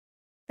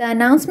The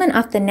announcement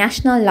of the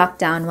national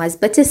lockdown was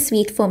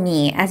bittersweet for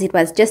me as it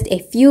was just a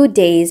few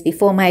days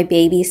before my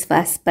baby's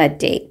first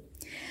birthday.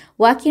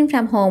 Working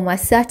from home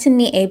was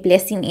certainly a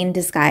blessing in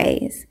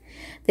disguise.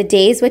 The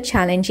days were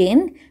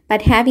challenging,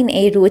 but having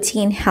a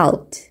routine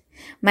helped.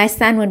 My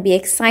son would be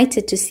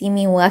excited to see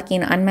me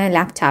working on my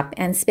laptop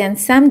and spend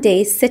some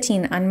days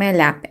sitting on my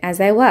lap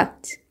as I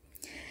worked.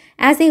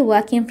 As a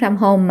working from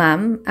home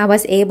mom, I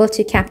was able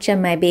to capture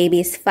my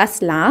baby's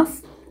first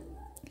laugh,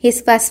 his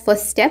first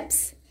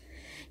footsteps,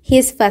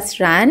 his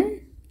first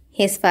run,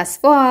 his first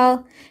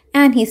fall,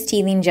 and his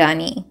teething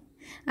journey.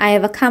 I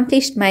have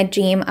accomplished my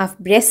dream of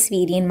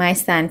breastfeeding my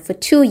son for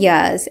 2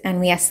 years, and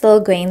we are still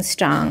going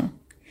strong.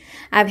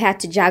 I've had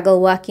to juggle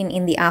working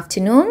in the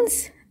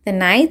afternoons, the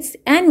nights,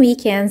 and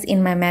weekends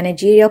in my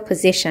managerial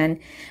position,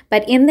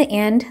 but in the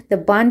end, the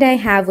bond I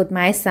have with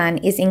my son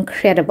is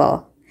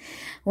incredible.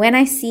 When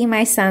I see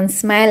my son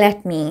smile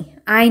at me,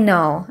 I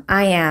know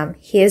I am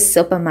his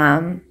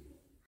supermom.